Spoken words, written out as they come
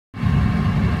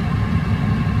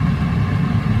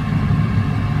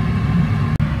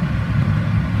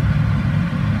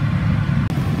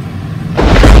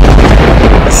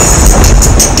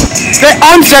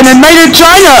my onsen and made in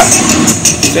China.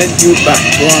 Send you back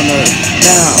to on Earth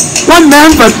now. One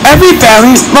man from every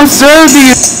family must serve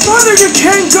the... Mother, you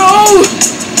can't go!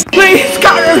 Please,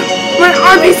 Carter! My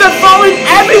armies are falling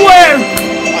everywhere!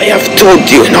 I have told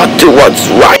you not to what's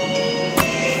right.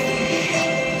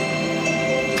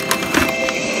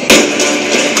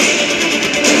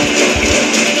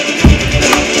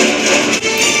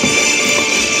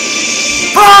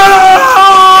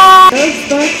 Let's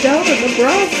back down in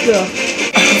Nebraska.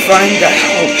 I'll find the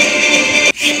help.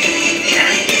 She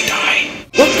can't die.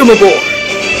 Welcome aboard.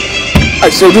 I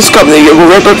so discovered that you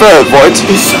were prepared for it.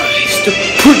 Besides, the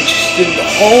richest in the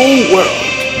whole world.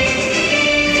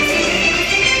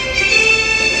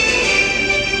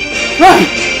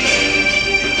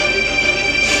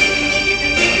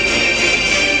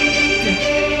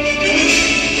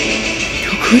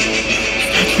 You could? Is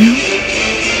that you?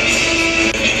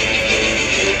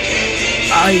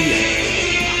 I am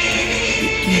the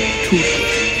deep trooper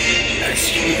that's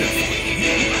here for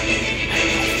you and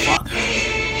your father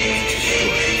to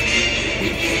destroy.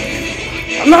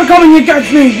 I'm not coming against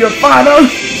me, your father!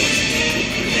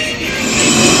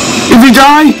 If we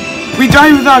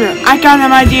die without her. I got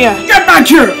an idea. Get back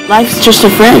here! Life's just a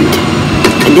friend.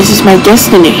 And this is my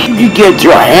destiny. You get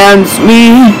your hands,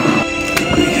 me. The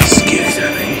greatest gift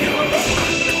that anyone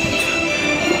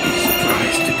will be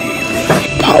surprised to be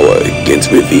able. Power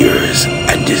against reveres,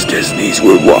 and his destinies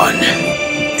were one.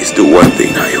 It's the one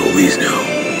thing I always know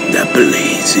that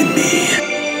believes in me.